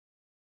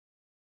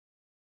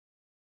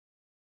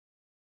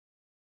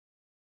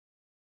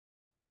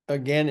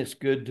Again, it's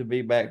good to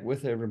be back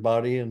with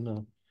everybody in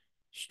the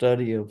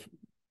study of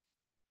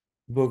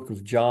book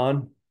of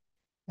John.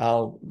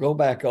 I'll go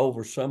back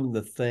over some of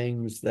the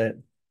things that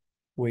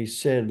we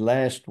said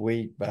last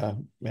week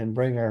and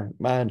bring our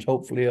minds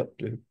hopefully up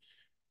to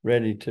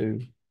ready to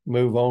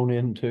move on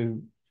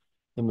into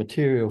the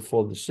material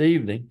for this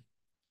evening.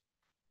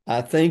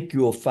 I think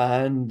you'll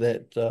find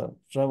that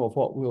some of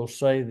what we'll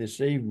say this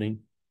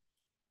evening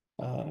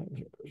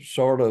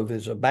sort of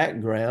is a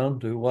background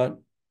to what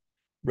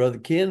Brother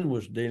Ken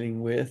was dealing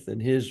with in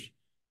his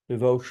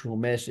devotional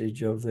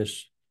message of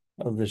this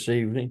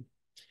evening.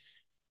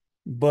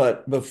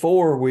 But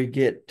before we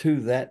get to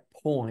that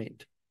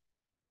point,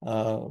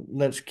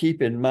 let's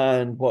keep in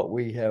mind what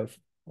we have,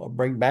 or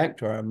bring back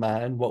to our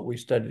mind what we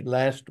studied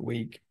last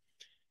week.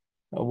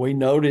 We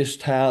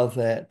noticed how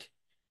that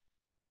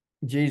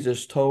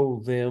Jesus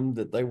told them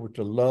that they were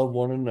to love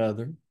one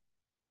another.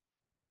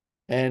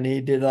 And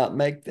he did not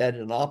make that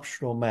an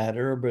optional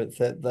matter, but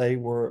that they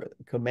were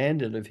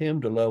commanded of him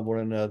to love one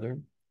another.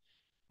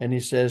 And he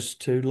says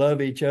to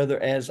love each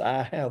other as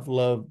I have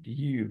loved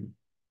you.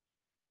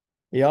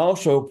 He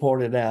also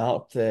pointed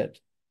out that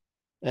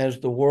as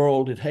the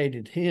world had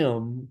hated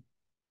him,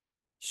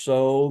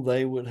 so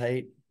they would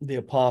hate the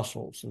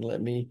apostles. And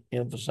let me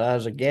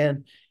emphasize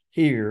again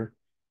here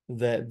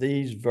that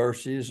these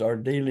verses are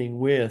dealing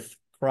with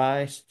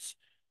Christ's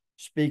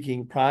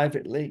speaking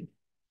privately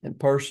and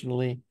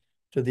personally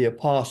to the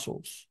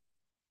apostles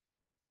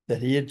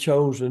that he had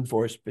chosen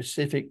for a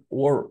specific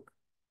work.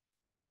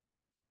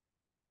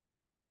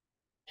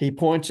 He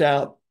points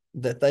out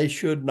that they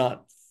should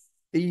not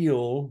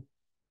feel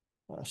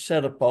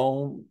set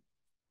upon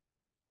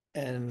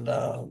and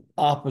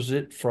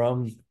opposite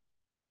from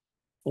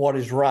what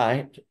is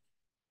right,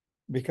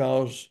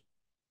 because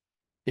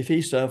if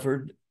he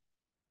suffered,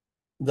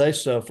 they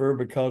suffer,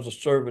 because a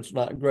servant's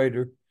not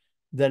greater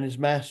than his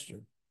master.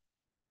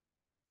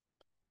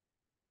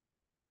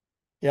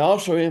 He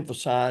also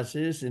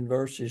emphasizes in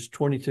verses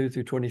 22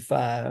 through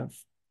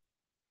 25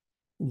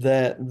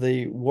 that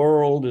the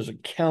world is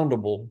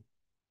accountable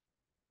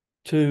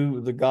to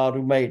the God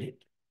who made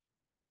it.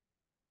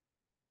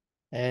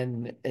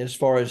 And as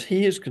far as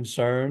he is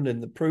concerned,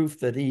 and the proof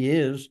that he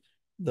is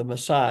the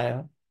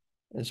Messiah,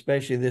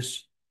 especially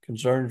this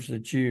concerns the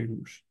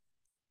Jews,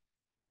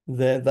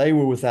 that they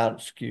were without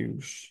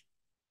excuse.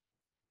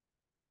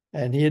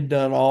 And he had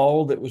done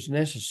all that was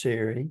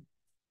necessary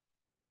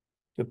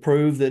to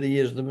prove that he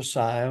is the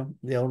Messiah,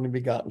 the only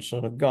begotten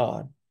Son of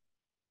God.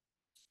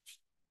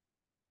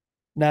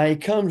 Now he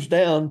comes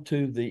down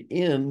to the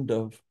end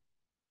of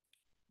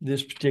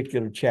this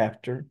particular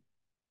chapter,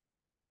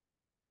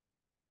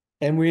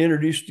 and we're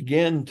introduced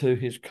again to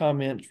his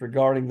comments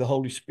regarding the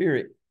Holy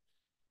Spirit.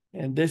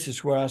 And this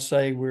is where I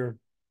say we're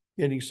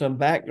getting some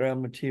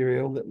background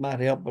material that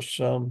might help us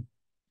some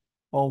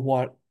on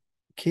what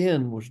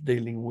Ken was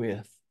dealing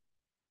with.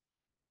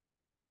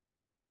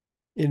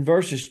 In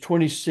verses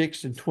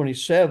 26 and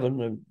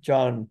 27 of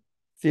John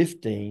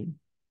 15,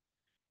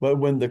 but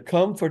when the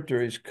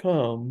Comforter is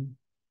come,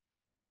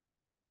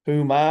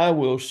 whom I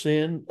will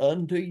send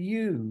unto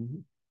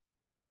you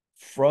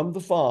from the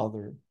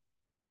Father,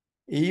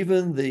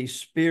 even the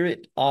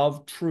Spirit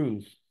of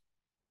truth,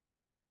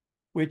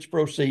 which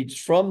proceeds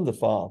from the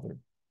Father,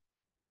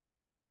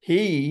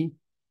 he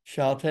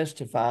shall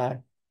testify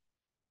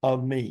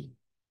of me.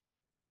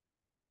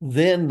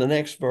 Then the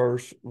next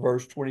verse,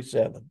 verse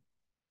 27,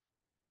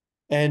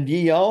 and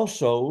ye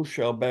also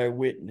shall bear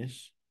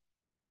witness,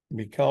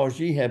 because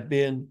ye have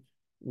been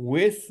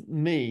with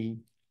me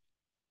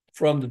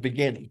from the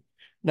beginning.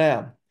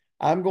 Now,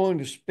 I'm going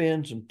to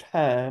spend some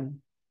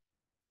time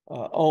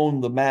on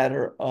the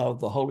matter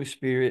of the Holy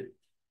Spirit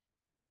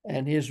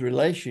and his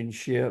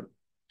relationship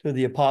to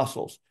the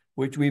apostles,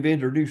 which we've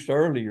introduced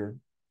earlier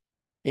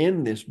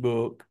in this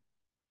book,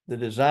 the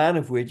design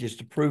of which is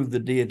to prove the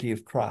deity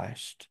of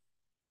Christ.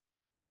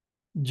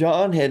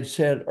 John had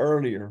said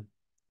earlier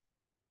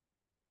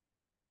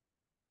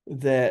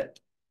that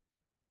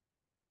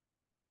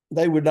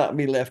they would not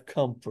be left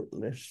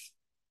comfortless.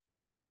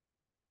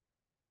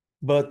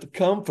 But the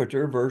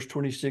Comforter, verse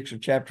 26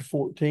 of chapter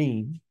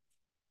 14,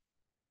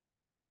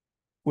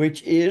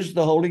 which is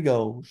the Holy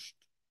Ghost,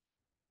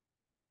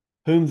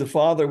 whom the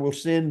Father will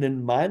send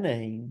in my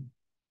name,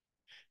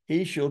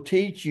 he shall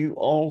teach you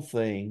all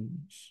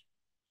things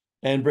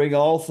and bring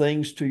all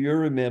things to your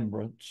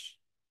remembrance,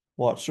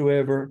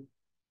 whatsoever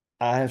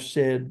I have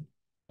said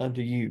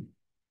unto you.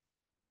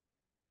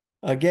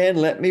 Again,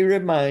 let me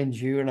remind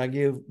you, and I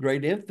give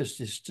great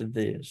emphasis to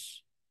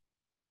this,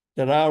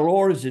 that our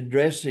Lord is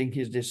addressing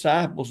his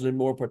disciples, and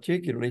more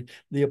particularly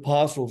the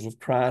apostles of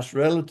Christ,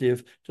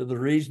 relative to the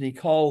reason he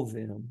called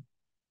them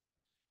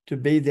to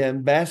be the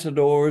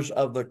ambassadors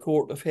of the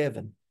court of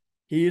heaven.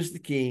 He is the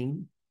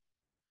king.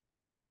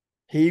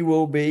 He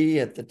will be,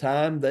 at the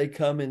time they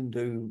come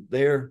into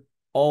their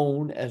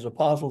own as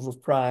apostles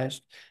of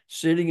Christ,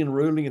 sitting and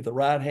ruling at the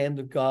right hand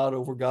of God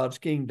over God's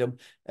kingdom,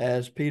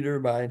 as Peter,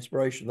 by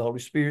inspiration of the Holy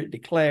Spirit,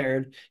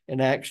 declared in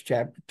Acts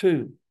chapter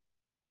 2.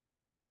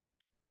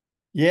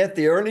 Yet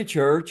the early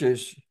church,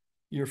 as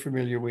you're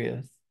familiar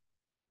with,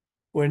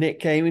 when it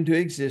came into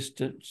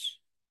existence,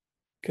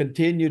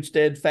 continued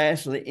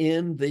steadfastly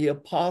in the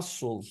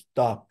apostles'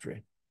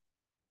 doctrine.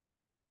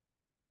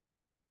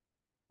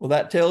 Well,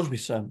 that tells me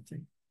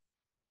something.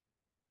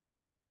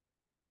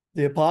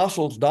 The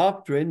apostles'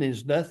 doctrine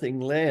is nothing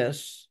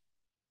less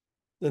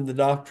than the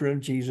doctrine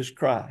of Jesus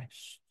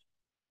Christ.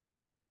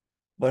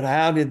 But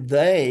how did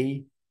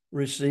they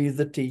receive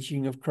the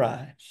teaching of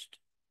Christ?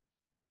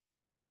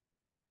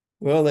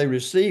 Well, they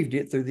received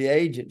it through the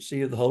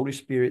agency of the Holy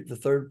Spirit, the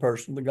third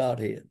person of the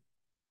Godhead.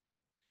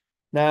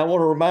 Now, I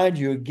want to remind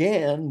you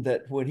again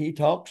that when he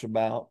talks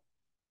about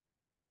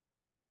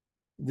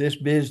this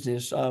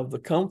business of the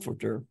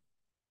Comforter,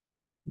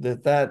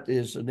 that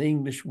is an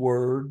English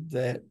word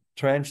that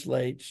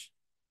translates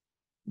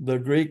the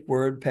Greek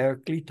word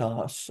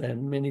parakletos,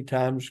 and many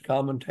times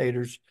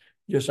commentators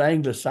just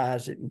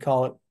anglicize it and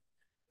call it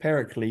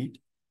paraclete.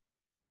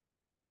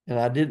 And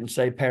I didn't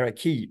say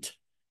parakeet,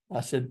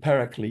 I said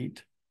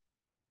paraclete.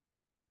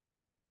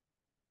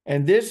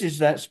 And this is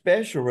that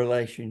special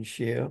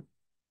relationship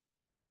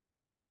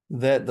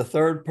that the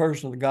third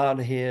person of the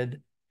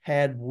Godhead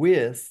had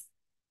with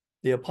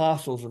the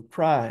apostles of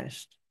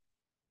Christ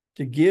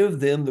to give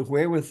them the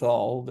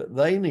wherewithal that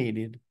they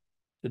needed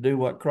to do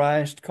what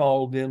Christ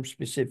called them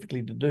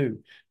specifically to do.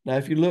 Now,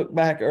 if you look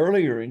back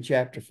earlier in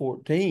chapter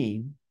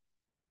 14,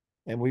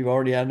 and we've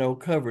already, I know,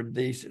 covered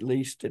these at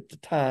least at the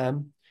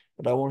time,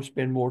 but I want to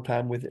spend more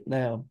time with it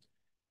now.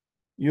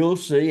 You'll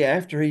see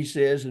after he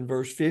says in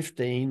verse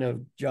 15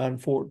 of John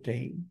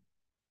 14,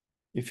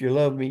 if you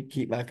love me,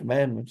 keep my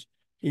commandments.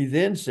 He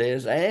then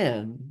says,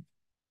 and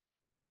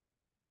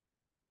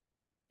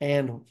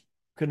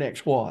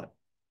connects what?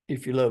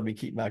 If you love me,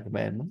 keep my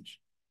commandments.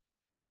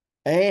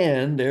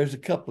 And there's a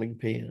coupling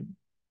pin.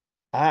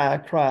 I,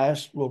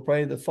 Christ, will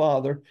pray the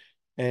Father,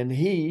 and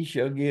he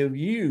shall give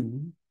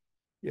you,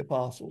 the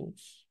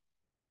apostles,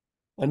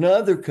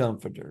 another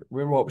comforter.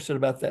 Remember what we said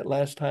about that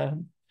last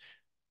time?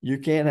 You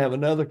can't have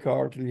another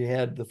car till you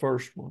had the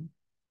first one.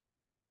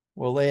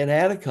 Well, they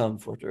had a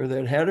comforter.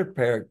 They had a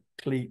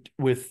paraclete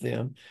with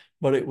them,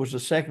 but it was the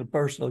second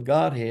person of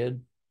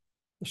Godhead,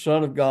 the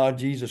Son of God,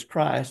 Jesus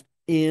Christ,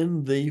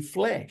 in the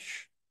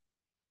flesh.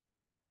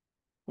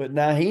 But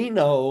now he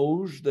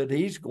knows that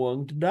he's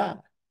going to die.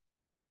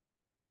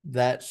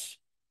 That's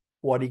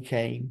what he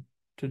came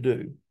to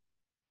do.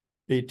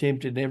 Be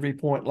tempted in every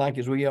point like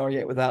as we are,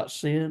 yet without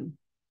sin.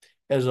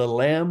 As a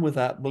lamb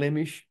without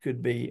blemish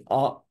could be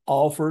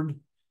offered,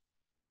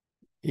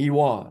 he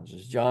was,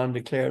 as John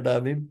declared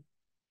of him,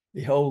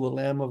 behold the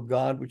Lamb of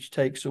God which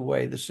takes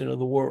away the sin of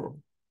the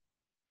world.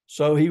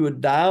 So he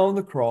would die on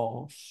the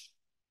cross,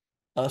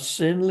 a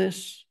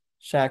sinless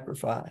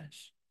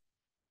sacrifice,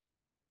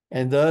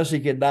 and thus he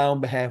could die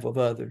on behalf of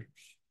others.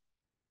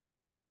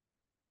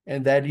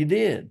 And that he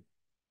did.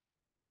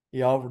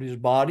 He offered his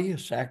body a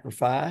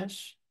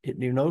sacrifice. It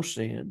knew no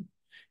sin.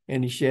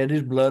 And he shed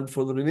his blood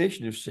for the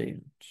remission of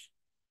sins.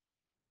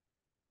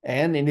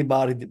 And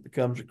anybody that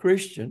becomes a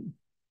Christian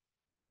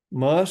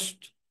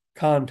must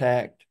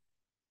contact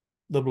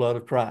the blood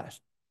of Christ.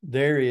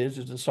 There is,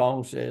 as the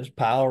song says,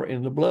 power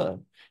in the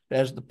blood. It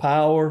has the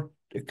power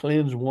to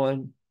cleanse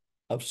one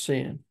of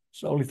sin.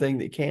 It's the only thing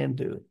that can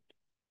do it.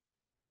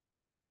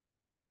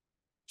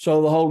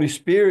 So the Holy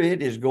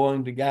Spirit is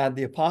going to guide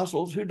the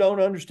apostles who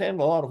don't understand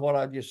a lot of what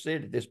I just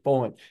said at this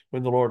point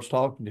when the Lord's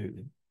talking to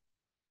them.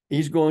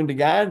 He's going to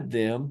guide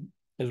them,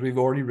 as we've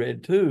already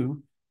read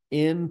too,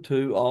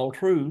 into all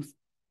truth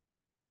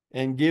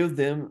and give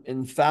them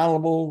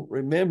infallible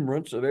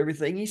remembrance of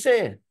everything he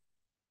said.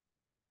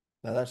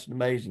 Now, that's an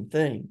amazing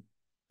thing.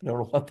 I don't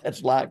know what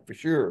that's like for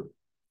sure.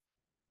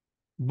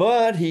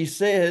 But he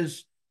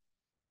says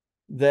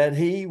that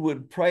he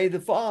would pray the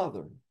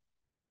Father,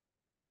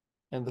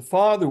 and the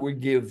Father would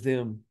give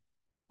them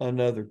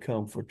another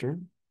comforter.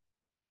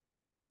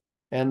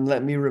 And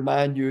let me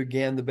remind you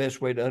again, the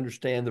best way to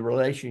understand the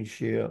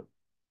relationship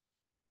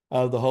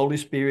of the Holy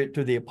Spirit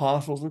to the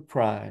apostles of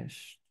Christ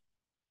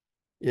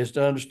is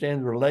to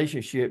understand the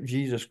relationship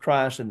Jesus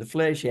Christ in the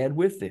flesh had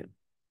with them.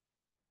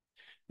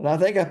 And I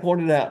think I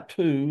pointed out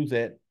too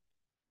that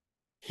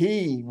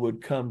he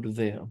would come to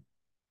them.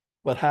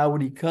 But how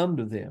would he come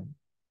to them?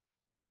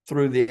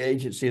 Through the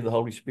agency of the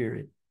Holy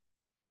Spirit.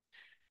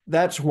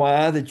 That's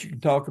why that you can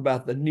talk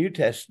about the New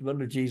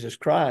Testament of Jesus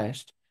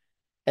Christ,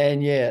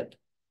 and yet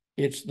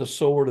it's the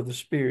sword of the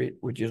Spirit,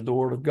 which is the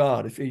Word of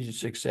God, Ephesians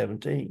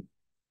 6:17.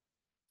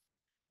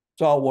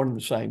 It's all one and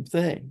the same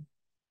thing.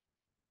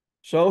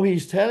 So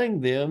he's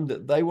telling them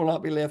that they will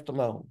not be left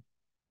alone.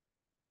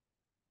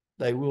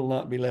 They will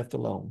not be left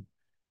alone.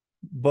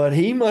 But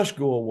he must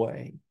go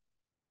away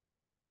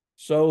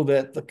so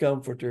that the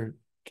Comforter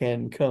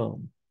can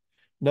come.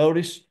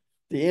 Notice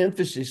the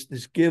emphasis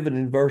that's given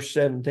in verse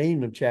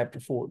 17 of chapter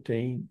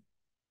 14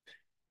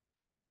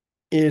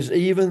 is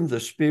even the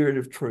Spirit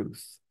of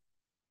truth.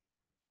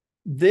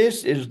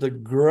 This is the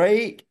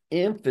great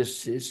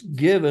emphasis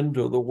given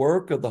to the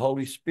work of the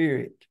Holy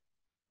Spirit,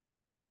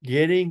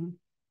 getting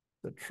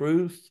the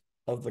truth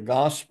of the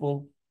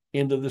gospel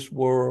into this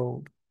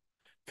world,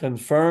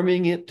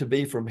 confirming it to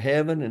be from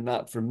heaven and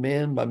not from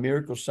men by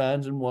miracle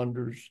signs and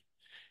wonders,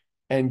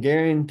 and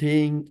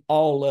guaranteeing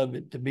all of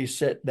it to be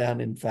set down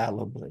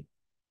infallibly.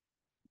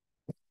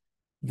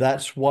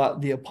 That's what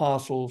the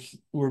apostles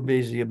were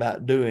busy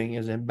about doing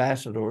as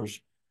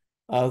ambassadors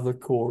of the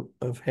court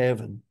of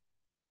heaven.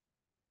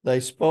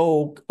 They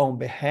spoke on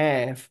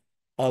behalf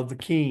of the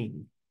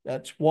king.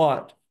 That's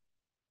what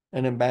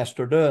an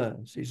ambassador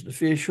does. He's an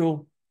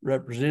official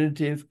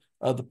representative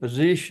of the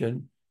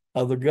position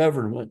of the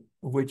government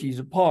of which he's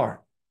a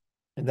part,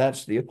 and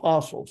that's the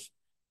apostles.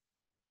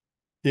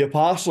 The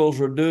apostles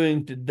are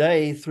doing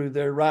today through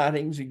their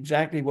writings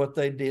exactly what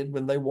they did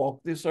when they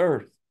walked this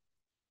earth.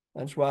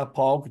 That's why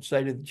Paul could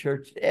say to the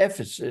church at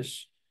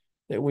Ephesus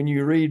that when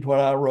you read what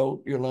I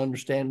wrote, you'll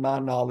understand my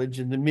knowledge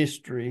in the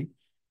mystery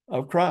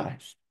of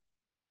Christ.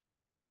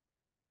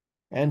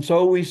 And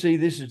so we see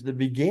this is the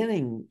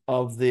beginning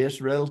of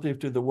this relative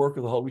to the work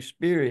of the Holy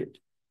Spirit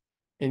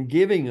in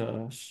giving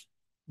us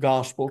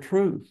gospel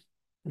truth.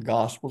 The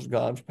gospel is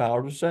God's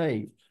power to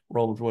save,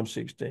 Romans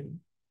 1:16.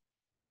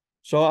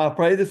 So I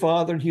pray the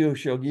Father, and he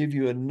shall give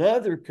you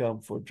another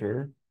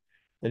comforter,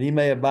 that he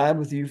may abide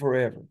with you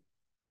forever,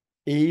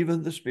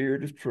 even the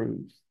Spirit of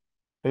truth,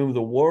 whom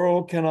the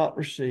world cannot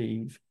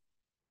receive,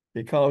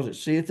 because it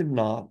seeth him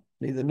not,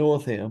 neither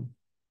knoweth him.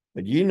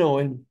 But ye know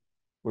him,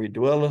 for he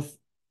dwelleth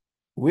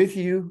with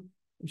you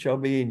and shall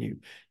be in you.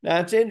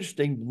 Now, it's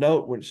interesting to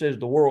note when it says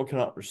the world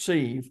cannot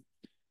receive,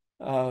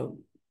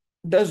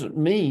 doesn't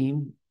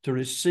mean to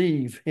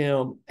receive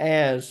him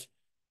as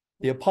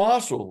the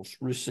apostles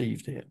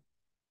received him.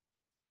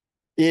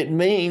 It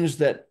means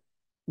that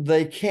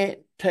they can't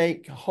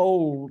take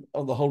hold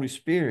of the Holy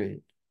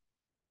Spirit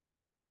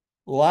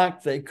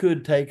like they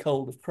could take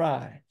hold of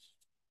Christ.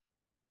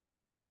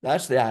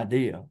 That's the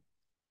idea.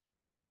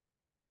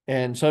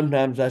 And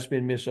sometimes that's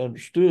been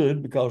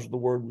misunderstood because of the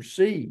word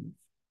receive.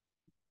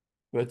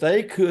 But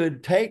they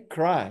could take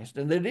Christ,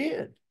 and they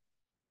did.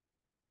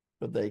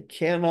 But they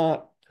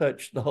cannot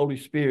touch the Holy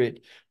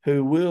Spirit,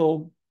 who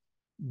will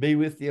be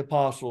with the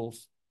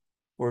apostles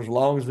for as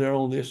long as they're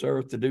on this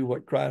earth to do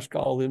what Christ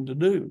called them to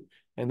do.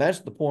 And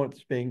that's the point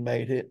that's being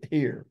made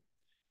here.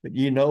 But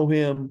ye know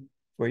him,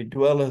 for he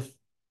dwelleth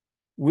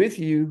with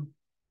you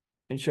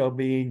and shall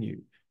be in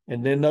you.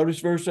 And then notice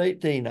verse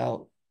 18.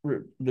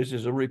 This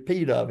is a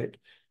repeat of it.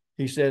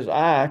 He says,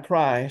 I,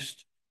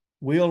 Christ,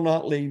 will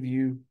not leave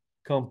you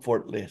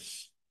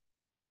comfortless.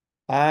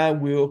 I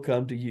will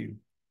come to you.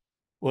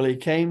 Well, he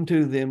came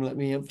to them, let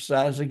me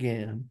emphasize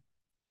again,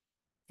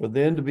 for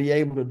them to be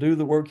able to do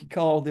the work he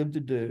called them to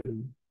do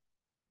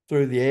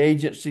through the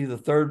agency of the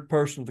third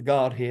person of the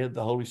Godhead,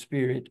 the Holy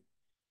Spirit,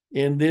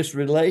 in this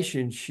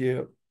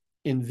relationship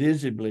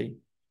invisibly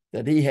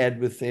that he had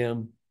with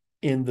them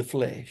in the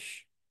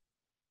flesh.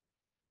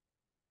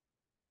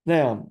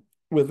 Now,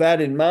 with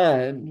that in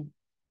mind,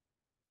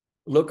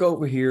 look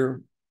over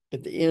here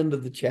at the end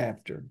of the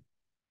chapter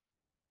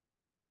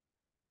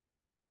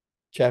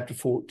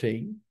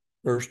 14,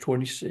 verse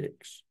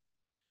 26.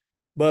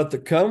 But the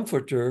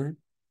Comforter,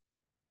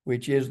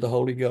 which is the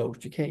Holy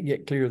Ghost, you can't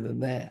get clearer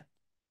than that,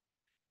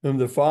 whom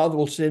the Father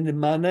will send in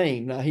my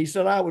name. Now, he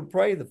said, I would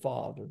pray the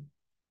Father,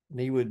 and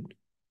he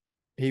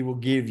will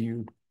give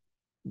you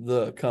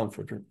the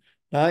Comforter.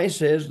 Now, he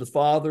says the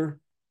Father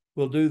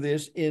will do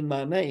this in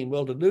my name.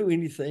 Well, to do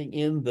anything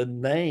in the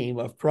name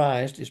of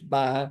Christ is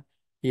by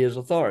his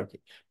authority.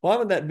 Why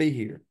would that be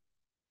here?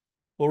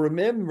 Well,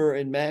 remember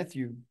in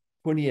Matthew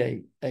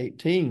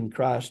 28:18,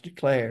 Christ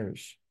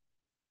declares,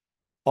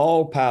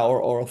 all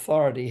power or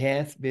authority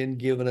hath been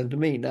given unto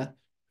me. Now,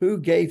 who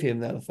gave him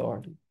that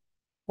authority?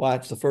 Why,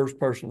 it's the first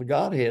person of the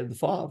Godhead, the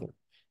Father,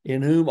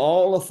 in whom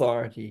all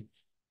authority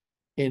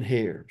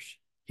inheres.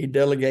 He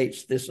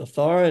delegates this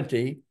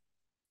authority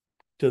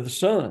to the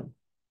Son.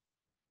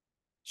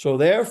 So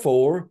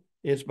therefore,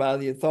 it's by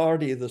the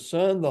authority of the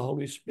Son, the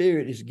Holy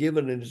Spirit is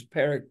given in his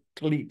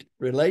paraclete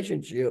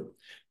relationship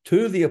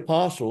to the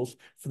apostles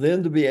for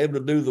them to be able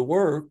to do the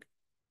work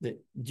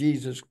that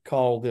Jesus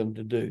called them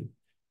to do.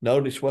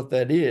 Notice what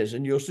that is,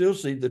 and you'll still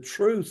see the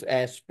truth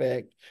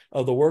aspect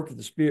of the work of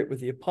the Spirit with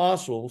the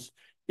apostles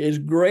is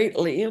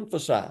greatly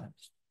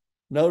emphasized.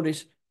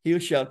 Notice, he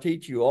shall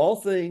teach you all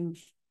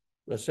things,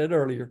 as I said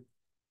earlier,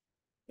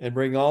 and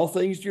bring all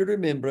things to your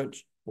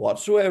remembrance,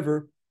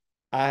 whatsoever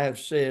I have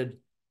said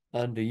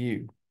unto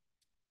you.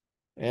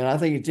 And I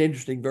think it's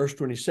interesting, verse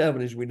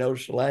 27, as we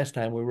noticed the last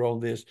time we were on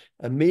this,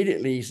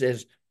 immediately he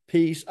says,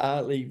 peace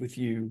I leave with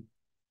you,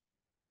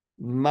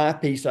 my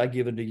peace I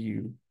give unto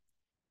you,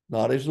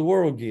 not as the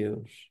world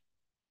gives,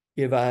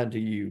 give I unto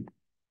you.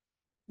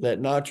 Let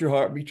not your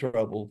heart be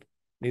troubled,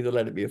 neither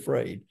let it be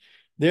afraid.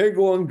 They're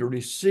going to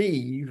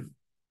receive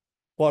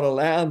what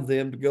allowed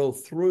them to go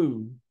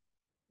through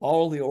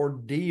all the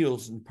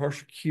ordeals and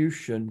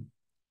persecution,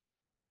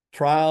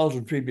 trials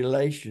and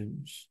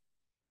tribulations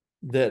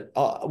that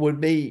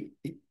would be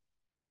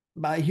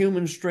by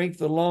human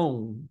strength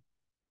alone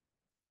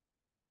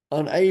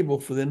unable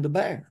for them to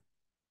bear.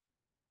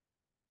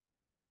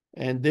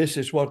 And this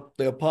is what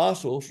the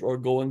apostles are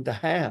going to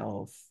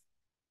have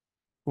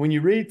When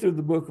you read through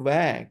the book of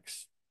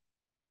Acts,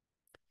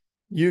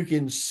 you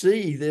can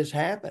see this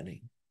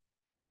happening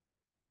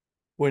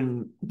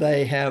when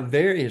they have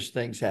various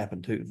things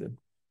happen to them,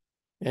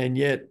 and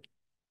yet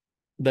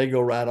they go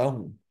right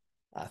on.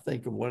 I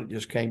think of one that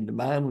just came to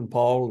mind when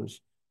Paul is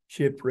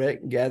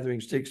shipwrecked and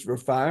gathering sticks for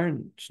fire,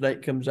 and a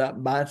snake comes out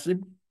and bites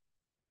him,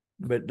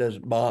 but it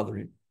doesn't bother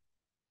him.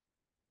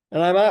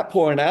 And I might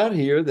point out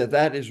here that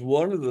that is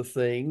one of the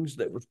things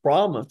that was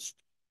promised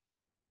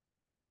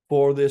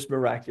for this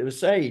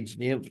miraculous age,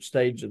 the infant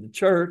stage of the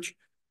church,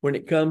 when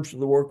it comes to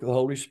the work of the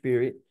Holy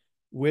Spirit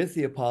with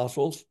the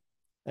apostles.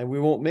 And we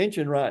won't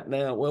mention right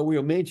now, well,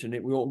 we'll mention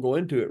it, we won't go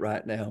into it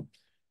right now.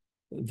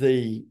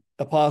 The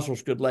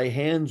apostles could lay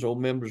hands on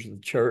members of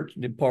the church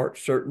and impart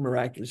certain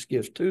miraculous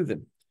gifts to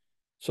them.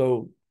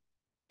 So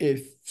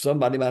if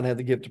somebody might have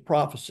the gift of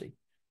prophecy,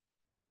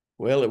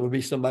 well, it would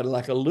be somebody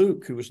like a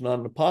Luke, who was not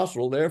an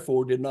apostle,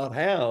 therefore did not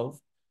have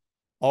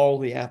all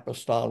the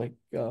apostolic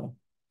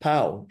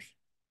powers.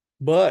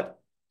 But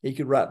he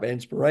could write by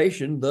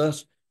inspiration.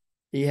 Thus,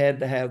 he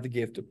had to have the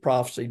gift of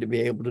prophecy to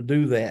be able to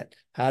do that.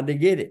 How did he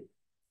get it?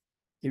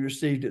 He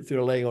received it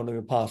through a laying on the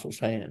apostles'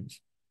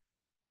 hands.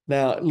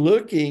 Now,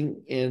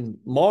 looking in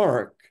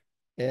Mark,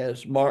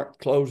 as Mark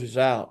closes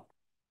out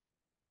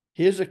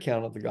his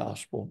account of the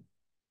gospel,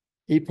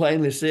 he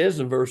plainly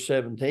says in verse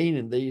 17,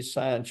 and these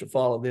signs shall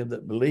follow them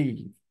that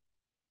believe.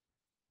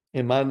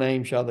 In my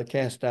name shall they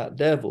cast out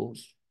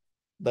devils.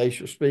 They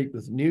shall speak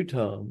with new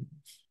tongues.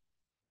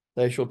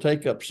 They shall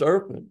take up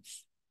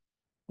serpents.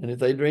 And if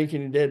they drink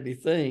any deadly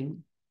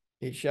thing,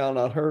 it shall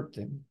not hurt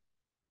them.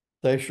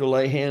 They shall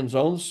lay hands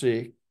on the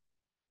sick,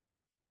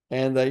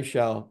 and they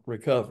shall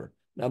recover.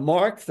 Now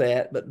mark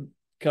that, but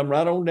come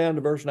right on down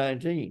to verse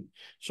 19.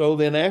 So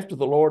then after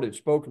the Lord had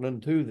spoken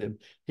unto them,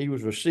 he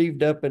was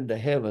received up into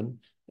heaven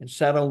and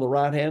sat on the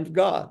right hand of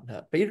God.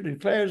 Now Peter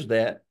declares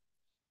that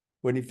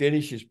when he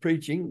finished his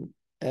preaching,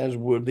 as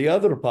would the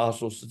other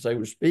apostles, since they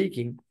were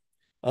speaking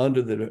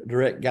under the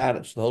direct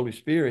guidance of the Holy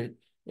Spirit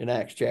in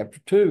Acts chapter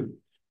 2.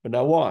 But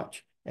now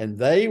watch. And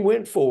they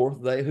went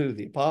forth, they who?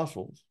 The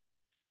apostles,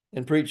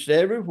 and preached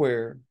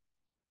everywhere,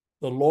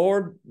 the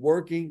Lord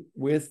working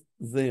with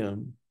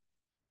them.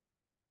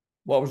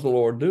 What was the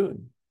Lord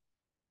doing?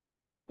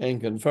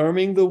 And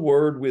confirming the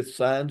word with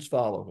signs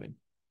following.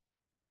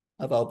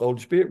 I thought the Holy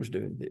Spirit was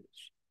doing this.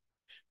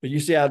 But you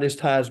see how this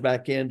ties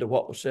back into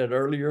what was said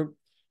earlier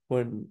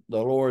when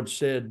the Lord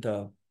said,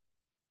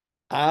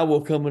 I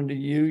will come unto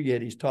you,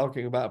 yet he's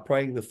talking about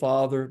praying the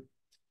Father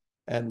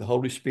and the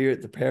Holy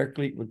Spirit, the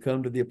Paraclete, would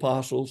come to the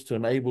apostles to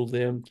enable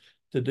them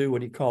to do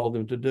what he called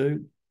them to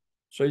do.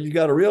 So you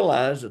got to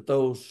realize that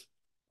those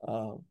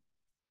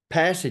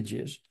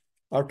passages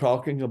are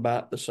talking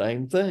about the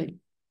same thing.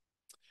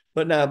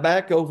 But now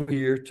back over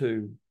here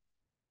to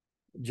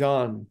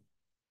John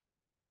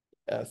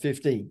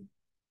 15.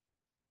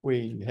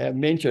 We have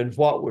mentioned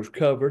what was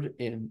covered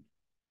in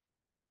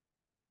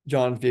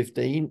John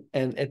 15.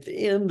 And at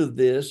the end of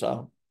this,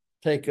 I'll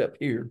take up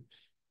here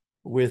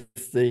with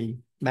the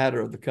matter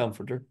of the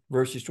Comforter,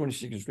 verses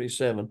 26 and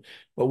 27.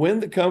 But when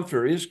the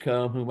Comforter is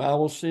come, whom I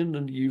will send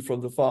unto you from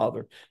the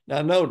Father.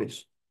 Now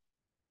notice,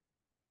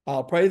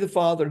 I'll pray the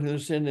Father and he'll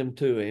send him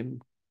to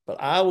him,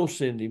 but I will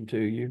send him to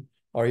you,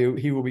 or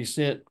he will be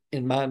sent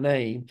in my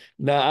name.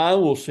 Now I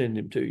will send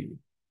him to you.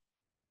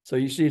 So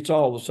you see, it's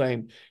all the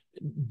same.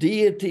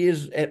 Deity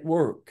is at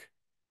work.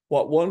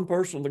 What one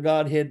person of the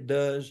Godhead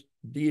does,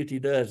 deity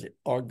does it,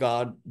 or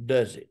God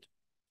does it.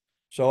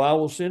 So I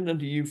will send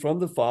unto you from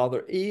the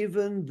Father,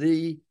 even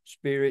the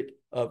Spirit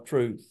of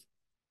truth,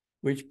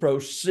 which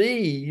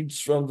proceeds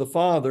from the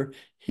Father.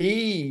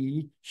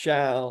 He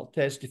shall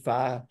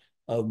testify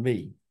of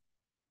me.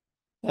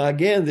 Now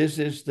again, this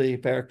is the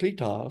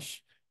Parakletos,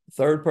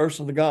 third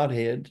person of the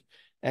Godhead,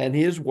 and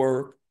his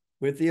work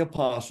with the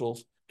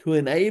apostles to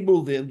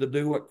enable them to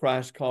do what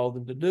Christ called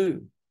them to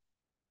do.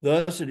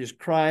 Thus, it is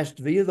Christ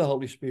via the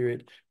Holy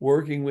Spirit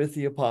working with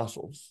the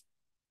apostles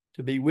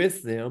to be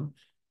with them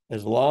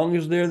as long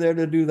as they're there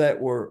to do that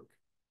work.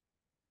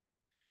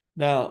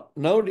 Now,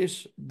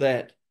 notice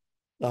that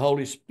the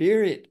Holy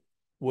Spirit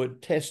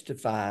would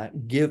testify,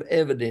 give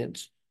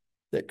evidence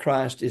that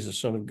Christ is the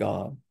Son of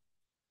God.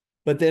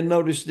 But then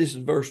notice this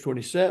is verse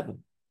 27.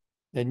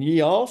 And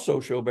ye also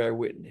shall bear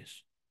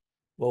witness.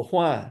 Well,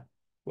 why?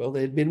 Well,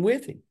 they'd been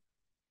with him.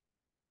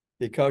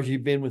 Because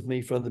you've been with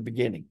me from the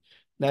beginning.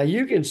 Now,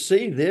 you can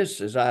see this,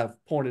 as I've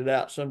pointed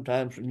out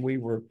sometimes when we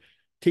were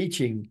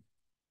teaching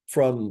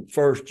from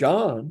 1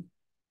 John.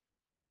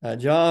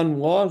 John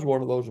was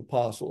one of those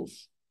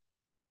apostles.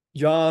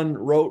 John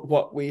wrote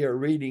what we are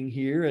reading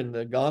here in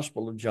the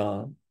Gospel of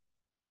John.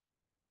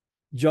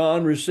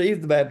 John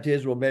received the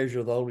baptismal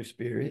measure of the Holy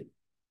Spirit.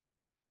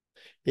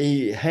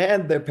 He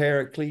had the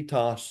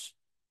Parakletos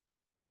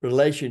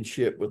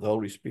relationship with the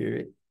Holy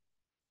Spirit.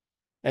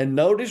 And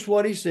notice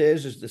what he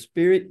says as the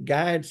Spirit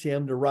guides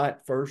him to write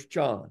 1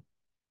 John.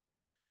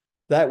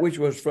 That which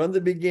was from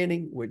the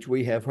beginning, which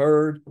we have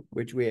heard,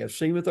 which we have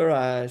seen with our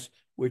eyes,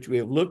 which we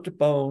have looked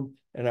upon,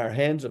 and our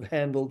hands have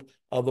handled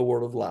of the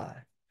word of life.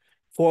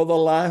 For the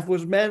life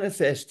was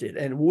manifested,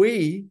 and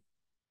we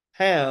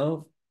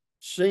have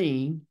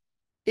seen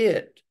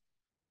it,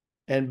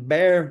 and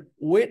bear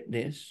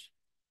witness,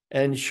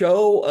 and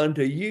show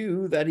unto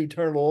you that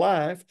eternal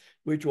life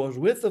which was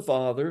with the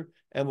Father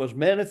and was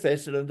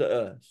manifested unto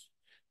us.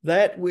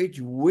 That which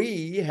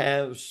we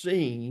have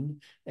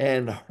seen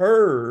and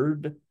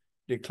heard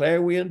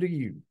declare we unto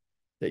you,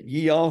 that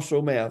ye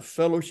also may have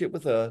fellowship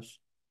with us.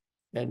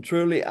 And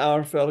truly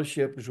our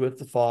fellowship is with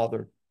the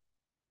Father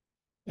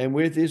and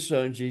with his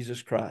Son,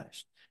 Jesus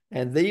Christ.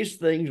 And these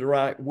things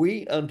write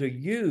we unto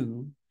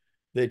you,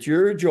 that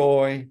your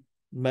joy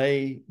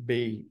may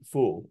be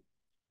full.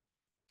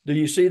 Do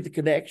you see the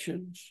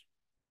connections?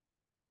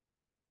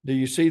 Do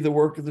you see the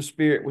work of the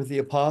Spirit with the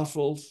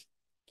apostles?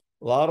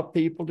 A lot of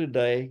people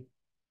today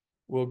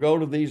will go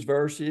to these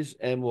verses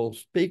and will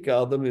speak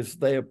of them as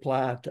they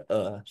apply to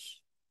us.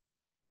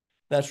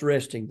 That's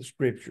wresting the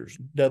scriptures,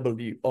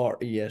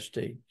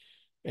 W-R-E-S-T.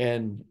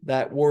 And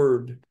that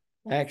word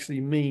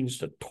actually means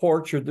to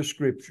torture the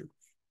scriptures.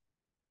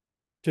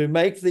 To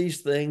make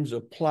these things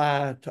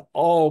apply to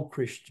all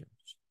Christians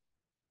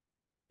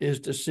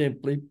is to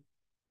simply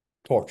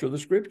torture the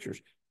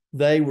scriptures.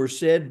 They were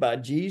said by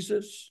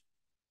Jesus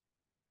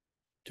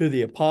to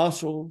the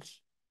apostles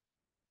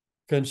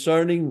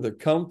concerning the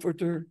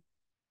Comforter,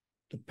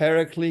 the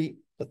Paraclete,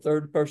 the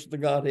third person of the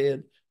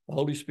Godhead, the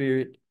Holy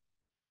Spirit,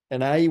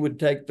 and how he would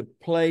take the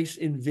place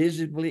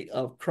invisibly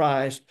of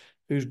Christ,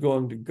 who's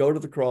going to go to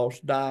the cross,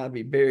 die,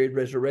 be buried,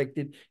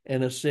 resurrected,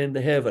 and ascend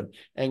to heaven.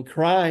 And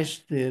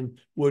Christ then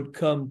would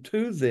come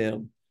to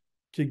them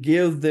to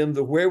give them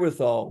the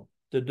wherewithal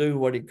to do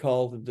what he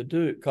called them to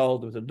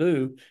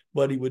do,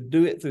 but he would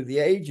do it through the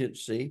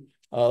agency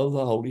of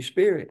the Holy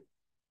Spirit.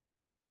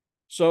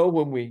 So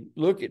when we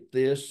look at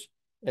this,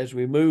 as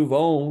we move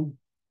on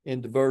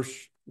into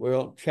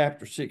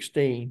chapter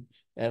 16,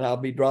 and I'll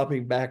be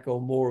dropping back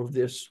on more of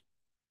this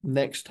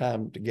next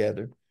time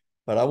together,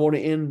 but I want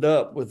to end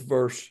up with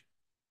verse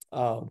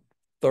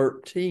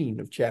 13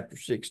 of chapter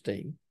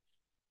 16.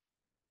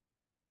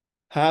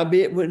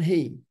 Howbeit when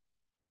he,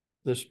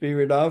 the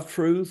Spirit of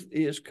truth,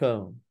 is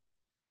come,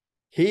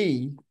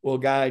 he will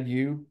guide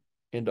you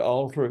into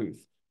all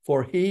truth,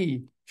 for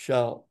he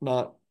shall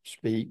not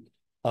speak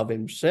of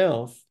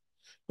himself,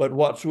 but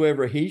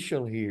whatsoever he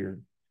shall hear,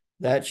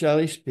 that shall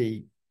he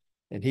speak,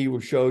 and he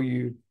will show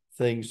you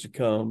things to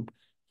come.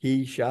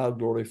 He shall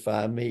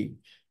glorify me,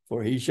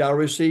 for he shall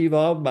receive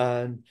of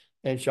mine,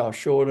 and shall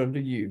show it unto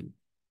you.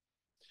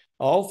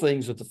 All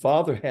things that the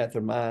Father hath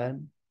are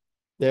mine,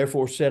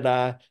 therefore said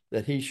I,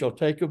 that he shall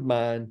take of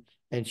mine,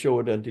 and show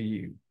it unto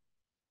you.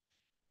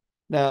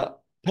 Now,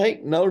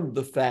 take note of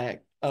the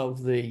fact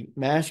of the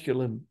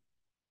masculine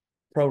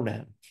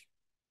pronouns.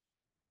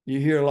 You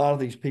hear a lot of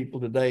these people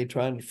today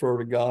trying to refer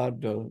to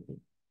God to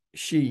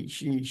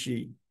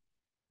she,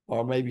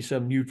 or maybe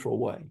some neutral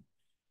way.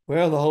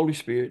 Well, the Holy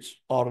Spirit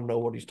ought to know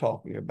what he's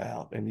talking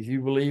about. And if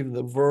you believe in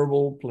the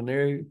verbal,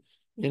 plenary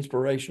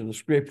inspiration of the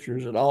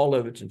scriptures, and all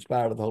of it's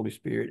inspired of the Holy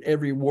Spirit,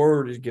 every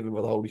word is given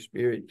by the Holy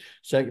Spirit,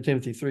 2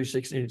 Timothy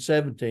 3:16 and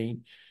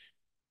 17,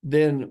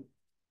 then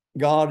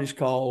God is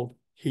called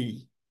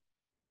he.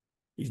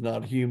 He's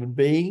not a human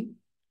being,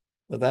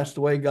 but that's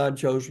the way God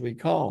chose to be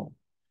called.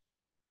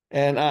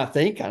 And I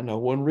think I know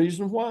one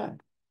reason why.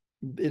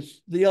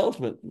 It's the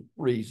ultimate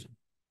reason.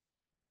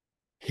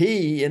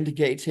 He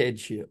indicates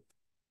headship.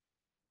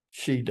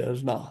 She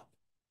does not.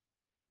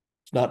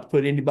 It's not to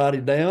put anybody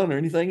down or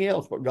anything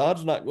else, but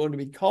God's not going to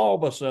be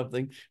called by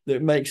something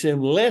that makes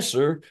him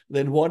lesser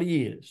than what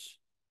he is.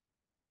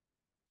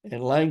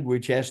 And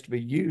language has to be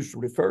used to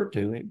refer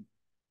to him.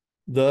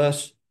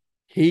 Thus,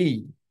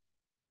 he,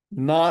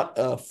 not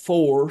a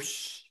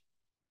force,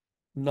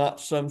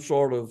 not some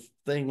sort of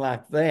thing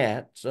like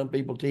that. Some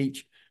people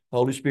teach the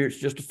Holy Spirit's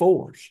just a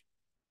force.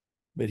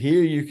 But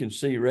here you can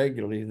see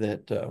regularly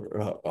that,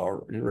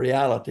 or in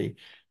reality,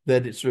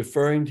 that it's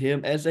referring to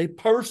him as a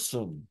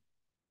person,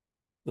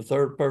 the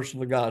third person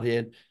of the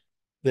Godhead.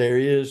 There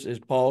is, as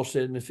Paul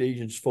said in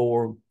Ephesians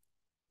 4,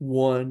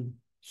 one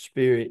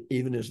Spirit,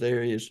 even as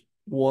there is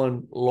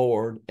one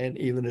Lord, and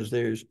even as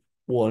there is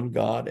one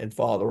God and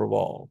Father of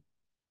all.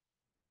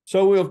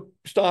 So we'll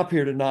stop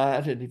here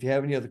tonight, and if you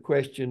have any other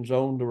questions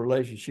on the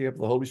relationship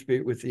of the Holy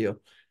Spirit with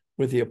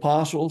the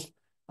apostles,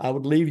 I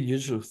would leave you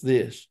just with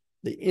this.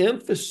 The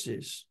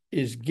emphasis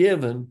is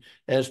given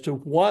as to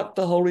what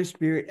the Holy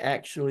Spirit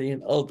actually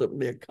and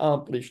ultimately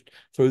accomplished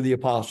through the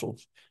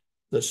apostles.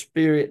 The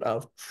Spirit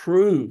of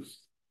truth.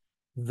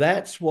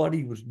 That's what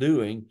he was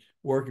doing,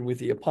 working with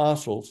the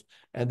apostles.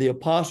 And the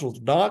apostles'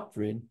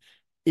 doctrine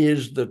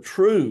is the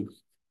truth.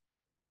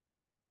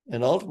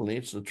 And ultimately,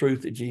 it's the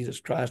truth that Jesus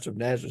Christ of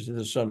Nazareth is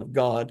the Son of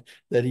God,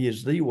 that he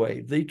is the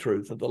way, the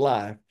truth, and the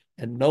life,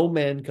 and no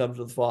man comes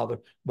to the Father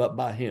but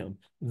by him.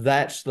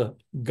 That's the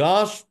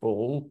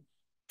gospel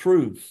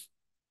truth.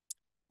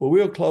 Well,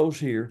 we'll close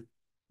here,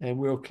 and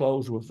we'll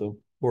close with a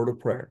word of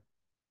prayer.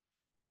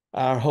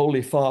 Our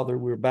Holy Father,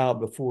 we're bowed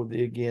before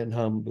thee again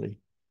humbly,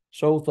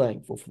 so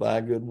thankful for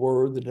thy good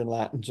word that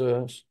enlightens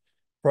us,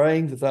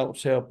 praying that thou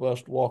wouldst help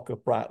us to walk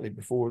uprightly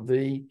before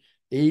thee,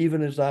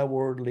 even as thy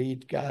word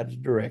leads, guides,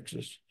 directs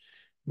us.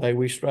 May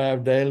we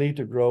strive daily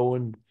to grow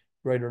in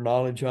greater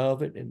knowledge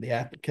of it and the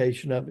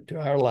application of it to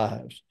our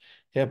lives.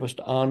 Help us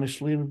to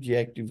honestly and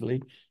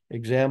objectively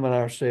examine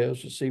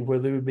ourselves to see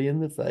whether we be in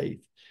the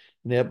faith,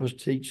 and help us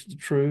teach the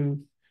truth,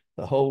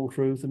 the whole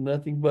truth, and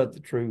nothing but the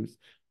truth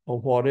on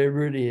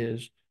whatever it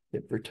is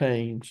that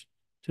pertains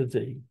to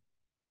thee.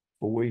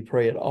 For we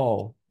pray it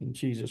all in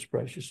Jesus'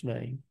 precious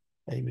name.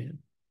 Amen.